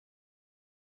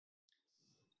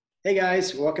Hey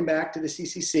guys, welcome back to the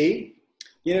CCC.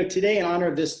 You know, today in honor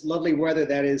of this lovely weather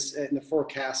that is in the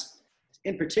forecast,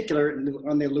 in particular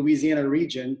on the Louisiana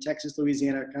region, Texas,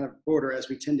 Louisiana kind of border, as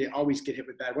we tend to always get hit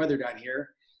with bad weather down here,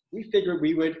 we figured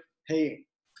we would pay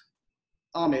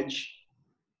homage.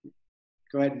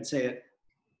 Go ahead and say it.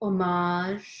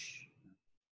 Homage.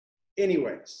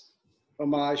 Anyways,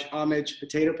 homage,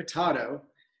 potato,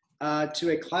 to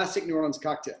a classic New Orleans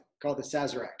cocktail called the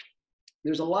Sazerac.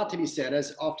 There's a lot to be said,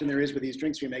 as often there is with these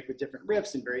drinks we make, with different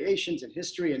riffs and variations and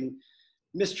history and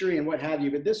mystery and what have you.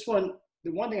 But this one,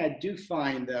 the one thing I do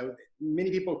find, though,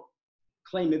 many people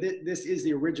claim that this is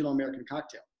the original American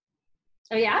cocktail.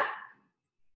 Oh, yeah?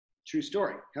 True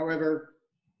story. However,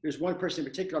 there's one person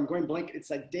in particular, I'm going blank. It's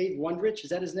like Dave Wondrich.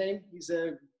 Is that his name?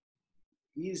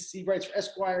 He writes for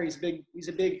Esquire. He's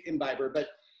a big imbiber, but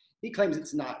he claims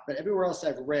it's not. But everywhere else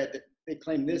I've read that they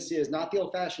claim this is not the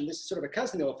old fashioned. This is sort of a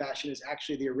cousin of the old fashioned, is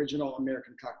actually the original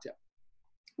American cocktail.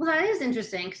 Well, that is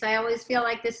interesting, because I always feel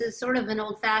like this is sort of an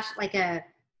old fashioned, like a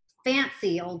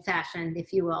fancy old fashioned,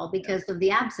 if you will, because of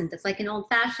the absinthe. It's like an old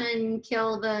fashioned,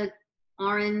 kill the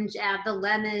orange, add the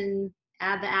lemon,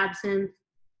 add the absinthe,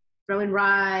 throw in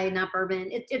rye, not bourbon.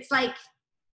 It's like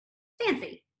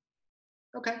fancy.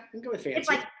 Okay, we can go with fancy. It's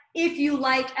like, if you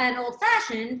like an old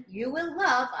fashioned, you will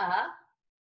love a...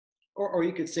 Or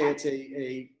you could say it's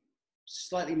a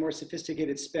slightly more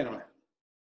sophisticated spin on it.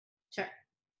 Sure.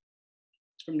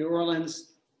 It's from New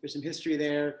Orleans. There's some history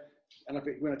there. I don't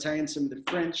know if you want to tie in some of the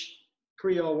French,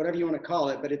 Creole, whatever you want to call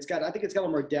it, but I think it's got a little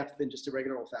more depth than just a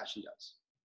regular old fashioned does.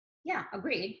 Yeah,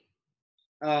 agreed.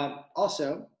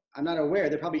 Also, I'm not aware,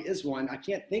 there probably is one. I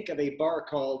can't think of a bar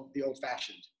called the Old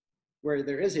Fashioned, where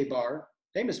there is a bar,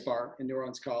 famous bar in New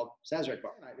Orleans called Sazerac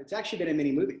Bar. It's actually been in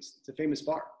many movies. It's a famous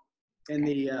bar in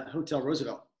the Hotel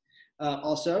Roosevelt.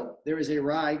 Also, there is a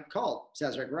rye called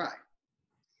Sazerac Rye.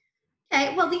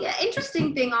 Okay, well, the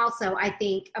interesting thing also, I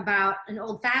think, about an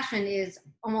old fashioned is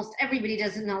almost everybody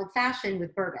does an old fashioned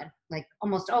with bourbon, like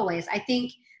almost always. I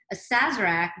think a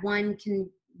Sazerac, one can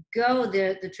go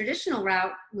the traditional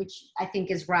route, which I think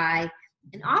is rye.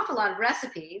 An awful lot of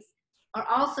recipes are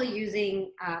also using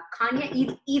cognac,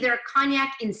 either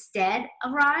cognac instead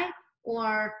of rye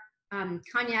or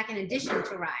cognac in addition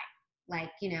to rye.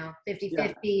 Like,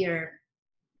 50-50 or,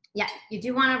 yeah, you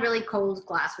do want a really cold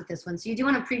glass with this one. So you do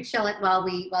want to pre-chill it while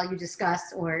you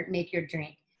discuss or make your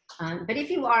drink. But if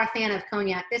you are a fan of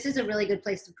cognac, this is a really good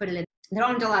place to put it in. There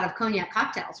aren't a lot of cognac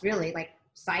cocktails, really, like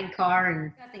sidecar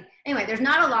and nothing. Anyway, there's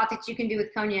not a lot that you can do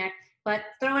with cognac, but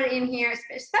throw it in here,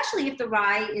 especially if the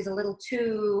rye is a little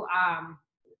too...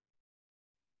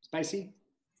 Spicy?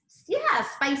 Yeah,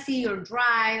 spicy or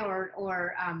dry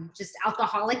or just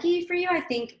alcoholic-y for you. I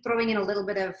think throwing in a little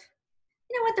bit of,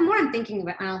 the more I'm thinking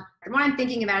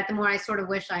about it, the more I sort of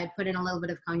wish I had put in a little bit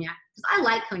of cognac. Because I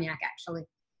like cognac, actually.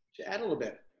 Should add a little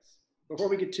bit. Before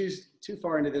we get too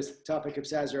far into this topic of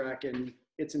Sazerac and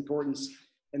its importance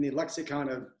in the lexicon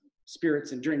of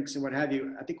spirits and drinks and what have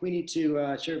you, I think we need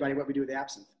to show everybody what we do with the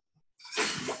absinthe.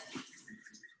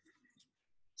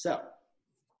 So,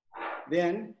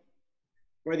 then,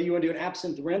 whether you want to do an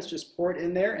absinthe rinse, just pour it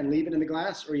in there and leave it in the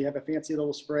glass, or you have a fancy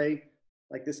little spray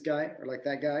like this guy or like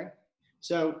that guy.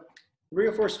 So 3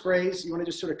 or 4 sprays, you want to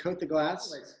just sort of coat the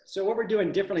glass. So what we're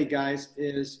doing differently, guys,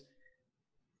 is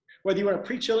whether you want to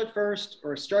pre-chill it first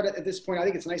or start it at this point, I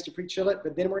think it's nice to pre-chill it,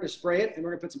 but then we're going to spray it and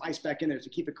we're going to put some ice back in there to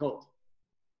keep it cold.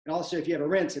 And also, if you have a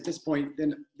rinse at this point,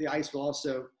 then the ice will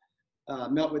also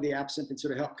melt with the absinthe and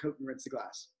sort of help coat and rinse the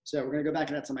glass. So we're going to go back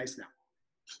and add some ice now.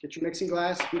 Get your mixing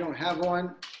glass. If you don't have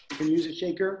one, you can use a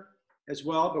shaker as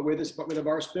well, but with a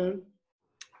bar spoon.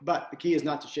 But the key is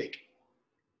not to shake.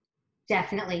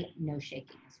 Definitely no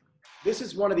shaking. This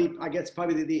is one of the, I guess,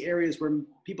 probably the areas where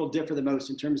people differ the most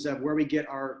in terms of where we get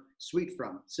our sweet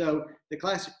from. So the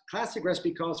classic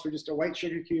recipe calls for just a white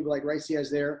sugar cube like Ricey has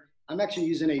there. I'm actually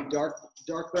using a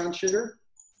dark brown sugar.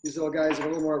 These little guys are a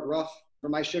little more rough for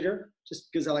my sugar, just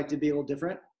because I like to be a little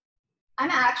different.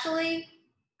 I'm actually...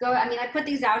 I put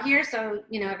these out here so,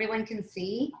 everyone can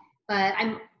see, but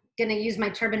I'm going to use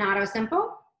my Turbinado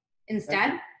Simple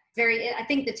instead. Okay. I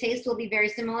think the taste will be very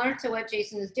similar to what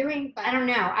Jason is doing, but I don't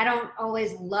know. I don't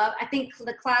always I think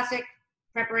the classic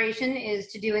preparation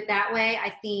is to do it that way.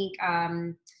 I think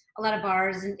a lot of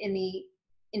bars in the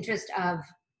interest of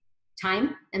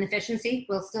time and efficiency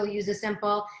will still use a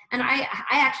Simple. And I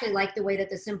actually like the way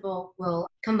that the Simple will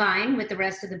combine with the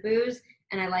rest of the booze.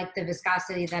 And I like the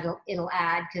viscosity that it'll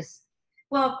add because,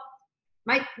 well,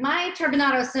 my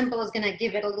Turbinado Simple is going to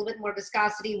give it a little bit more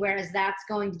viscosity, whereas that's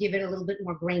going to give it a little bit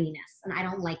more graininess. And I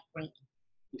don't like grainy.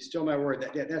 You stole my word.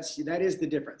 That is the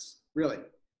difference, really.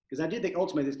 because I do think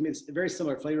ultimately it's a very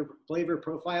similar flavor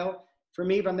profile. For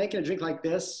me, if I'm making a drink like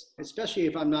this, especially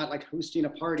if I'm not like hosting a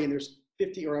party and there's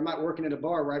 50, or I'm not working at a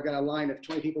bar where I've got a line of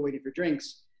 20 people waiting for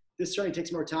drinks, this certainly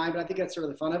takes more time, but I think that's sort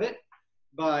of the fun of it.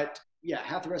 But yeah,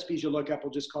 half the recipes you look up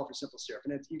will just call for simple syrup,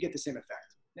 and you get the same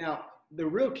effect. Now, the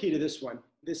real key to this one,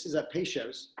 this is a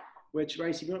Peychaud's, which,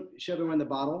 right, so you can show everyone the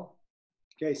bottle.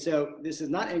 Okay, so this is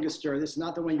not Angostura. This is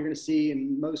not the one you're going to see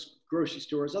in most grocery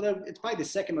stores, although it's probably the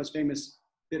second most famous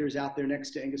bitters out there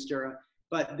next to Angostura.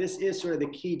 But this is sort of the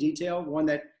key detail, one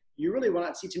that you really will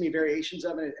not see too many variations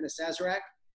of in a Sazerac.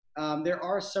 There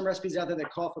are some recipes out there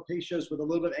that call for Peychaud's with a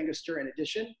little bit of Angostura in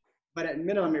addition, but at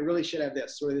minimum, it really should have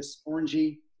this, sort of this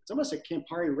orangey, it's almost a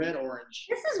Campari red orange.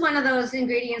 This is one of those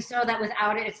ingredients, though, that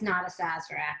without it, it's not a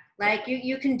Sazerac. Like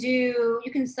you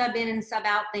can sub in and sub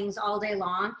out things all day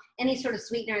long. Any sort of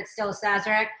sweetener, it's still a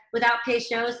Sazerac. Without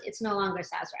Peychaud's, it's no longer a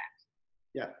Sazerac.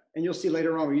 Yeah, and you'll see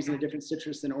later on we're using a different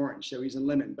citrus than orange, so we're using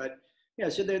lemon. But yeah,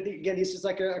 so again, this is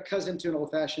like a cousin to an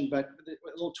old fashioned, but with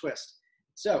a little twist.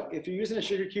 So if you're using a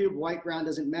sugar cube, white, brown,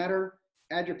 doesn't matter.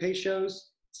 Add your Peychaud's.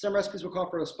 Some recipes will call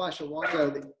for a splash of water.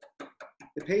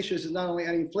 The Peychaud's is not only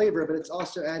adding flavor, but it's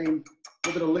also adding a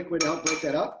little bit of liquid to help break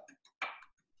that up.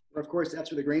 Or of course,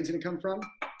 that's where the grain's gonna come from,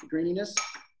 the graininess.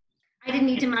 I didn't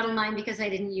need to muddle mine because I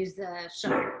didn't use the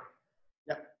sugar.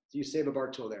 Yep, so you save a bar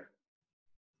tool there.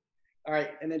 All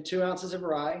right, and then 2 ounces of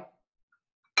rye.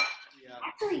 Yeah.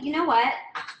 Actually, you know what?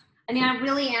 I mean, I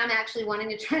really am actually wanting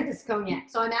to try this cognac.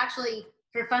 So I'm actually,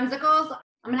 for funsicles,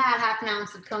 I'm gonna add half an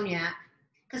ounce of cognac.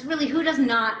 Because really, who does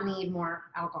not need more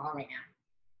alcohol right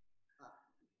now?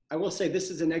 I will say this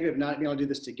is a negative not being able to do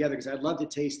this together, because I'd love to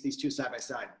taste these two side by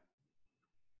side.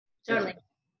 Totally.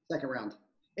 Second round.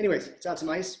 Anyways, let's add some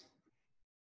ice.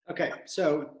 Okay,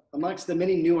 so amongst the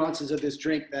many nuances of this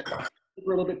drink that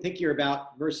we're a little bit pickier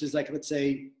about versus, like, let's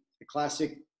say the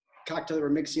classic cocktail that we're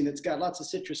mixing that's got lots of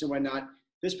citrus and whatnot,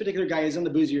 this particular guy is on the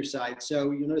boozier side.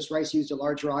 So you'll notice Rice used a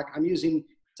large rock. I'm using,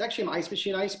 it's actually an ice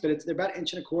machine ice, but they're about 1.25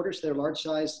 inches, so they're large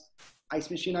size ice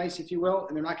machine ice, if you will,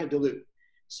 and they're not gonna dilute.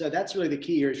 So that's really the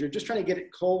key here, is you're just trying to get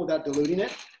it cold without diluting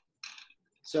it.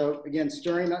 So again,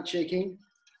 stirring, not shaking,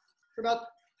 for about,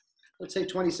 let's say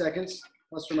 20 seconds,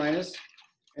 plus or minus.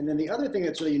 And then the other thing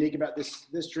that's really unique about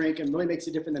this drink and really makes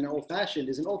it different than an old fashioned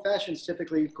is an old fashioned is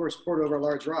typically, of course, poured over a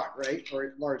large rock, right? Or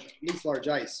at least large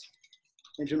ice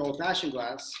into an old fashioned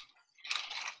glass.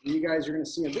 And you guys are gonna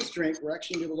see in this drink, we're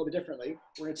actually gonna do it a little bit differently.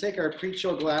 We're gonna take our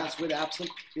pre-chilled glass with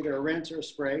absinthe, either a rinse or a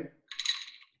spray.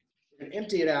 We're gonna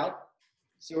empty it out.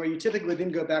 So where you typically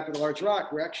then go back with a large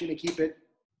rock, we're actually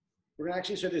gonna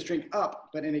actually serve this drink up,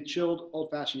 but in a chilled old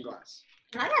fashioned glass.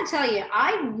 And I gotta tell you,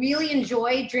 I really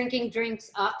enjoy drinking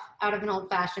drinks up out of an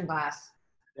old-fashioned glass.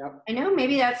 Yep. I know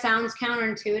maybe that sounds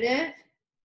counterintuitive.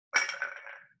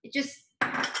 It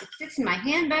sits in my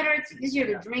hand better. It's easier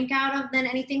to drink out of than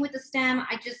anything with the stem.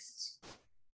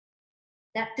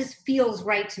 This feels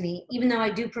right to me, even though I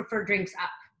do prefer drinks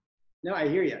up. No, I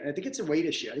hear you. I think it's a weight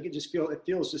issue. I think it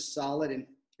feels just solid, and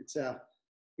it's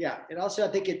yeah. And also, I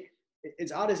think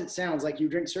it's odd as it sounds, like you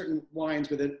drink certain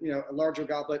wines with a larger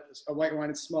goblet, a white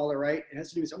wine is smaller, right? It has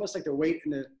to do with almost like the weight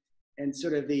and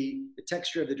sort of the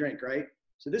texture of the drink, right?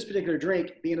 So this particular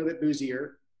drink, being a bit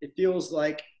boozier, it feels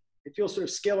sort of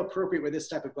scale appropriate with this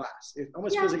type of glass. It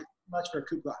almost feels like too much for a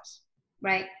coupe glass.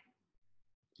 Right.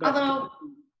 But, although,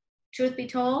 truth be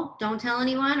told, don't tell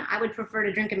anyone, I would prefer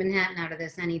to drink a Manhattan out of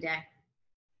this any day.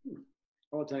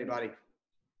 I won't tell anybody,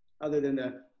 other than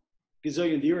the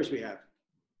gazillion viewers we have.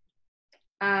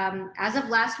 As of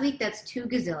last week, that's 2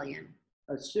 gazillion.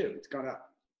 That's 2. It's gone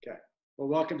up. Okay. Well,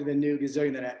 welcome to the new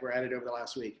gazillion that were added over the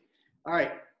last week. All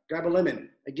right. Grab a lemon.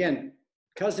 Again,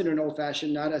 cousin to an old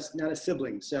fashioned, not a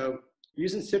sibling. So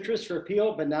using citrus for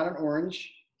appeal, but not an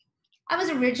orange. I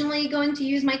was originally going to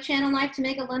use my channel knife to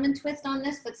make a lemon twist on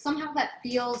this, but somehow that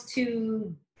feels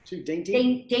too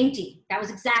dainty. Dainty. That was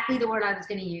exactly the word I was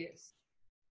going to use.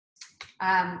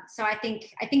 So I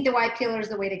think the wide peeler is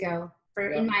the way to go.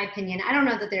 In my opinion. I don't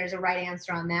know that there's a right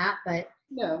answer on that, but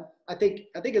no, I think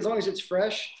as long as it's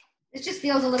fresh. It just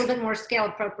feels a little bit more scale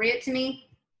appropriate to me.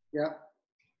 Yeah.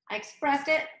 I expressed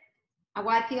it. I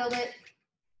wide peeled it.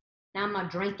 Now I'm gonna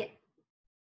drink it.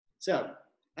 So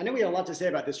I know we have a lot to say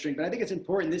about this drink, but I think it's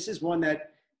important. This is one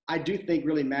that I do think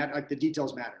really matter. Like the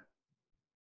details matter.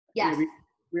 Yes.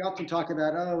 We often talk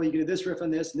about, oh, you can do this riff on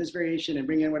this and this variation and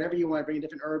bring in whatever you want, bring in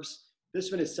different herbs.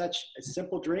 This one is such a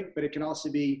simple drink, but it can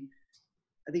also be,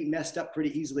 I think, messed up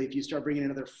pretty easily if you start bringing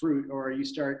in other fruit, or you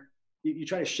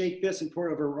try to shake this and pour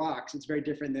it over rocks. It's very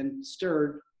different than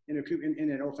stirred in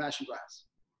an old-fashioned glass.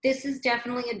 This is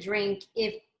definitely a drink.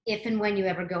 If and when you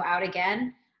ever go out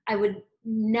again, I would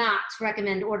not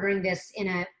recommend ordering this in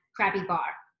a crappy bar.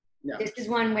 No. This is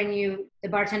one when the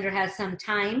bartender has some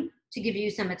time to give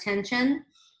you some attention,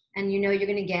 and you know you're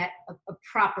going to get a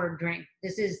proper drink.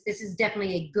 This is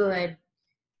definitely a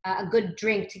good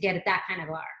drink to get at that kind of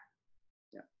bar.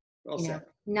 Yeah, well said.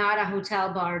 Not a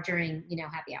hotel bar during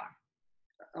happy hour.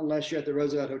 Unless you're at the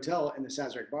Roosevelt Hotel in the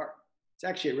Sazerac bar. It's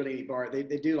actually a really neat bar. They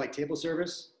do like table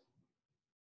service.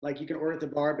 Like you can order at the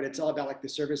bar, but it's all about like the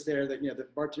service there. That the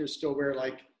bartenders still wear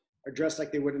are dressed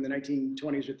like they would in the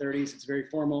 1920s or 30s. It's very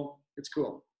formal. It's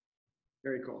cool.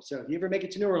 Very cool. So if you ever make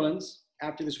it to New Orleans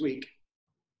after this week,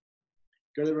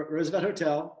 go to the Roosevelt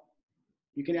Hotel.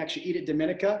 You can actually eat at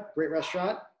Dominica, great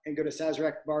restaurant, and go to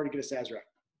Sazerac bar to get a Sazerac.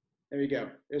 There you go.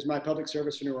 There's my public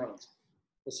service for New Orleans.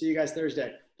 We'll see you guys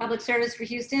Thursday. Public service for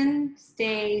Houston.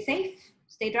 Stay safe,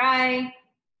 stay dry,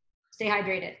 stay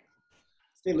hydrated.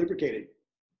 Stay lubricated.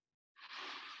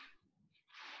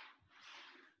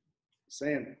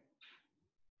 Saying.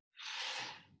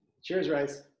 Cheers,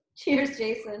 Rice. Cheers,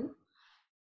 Jason.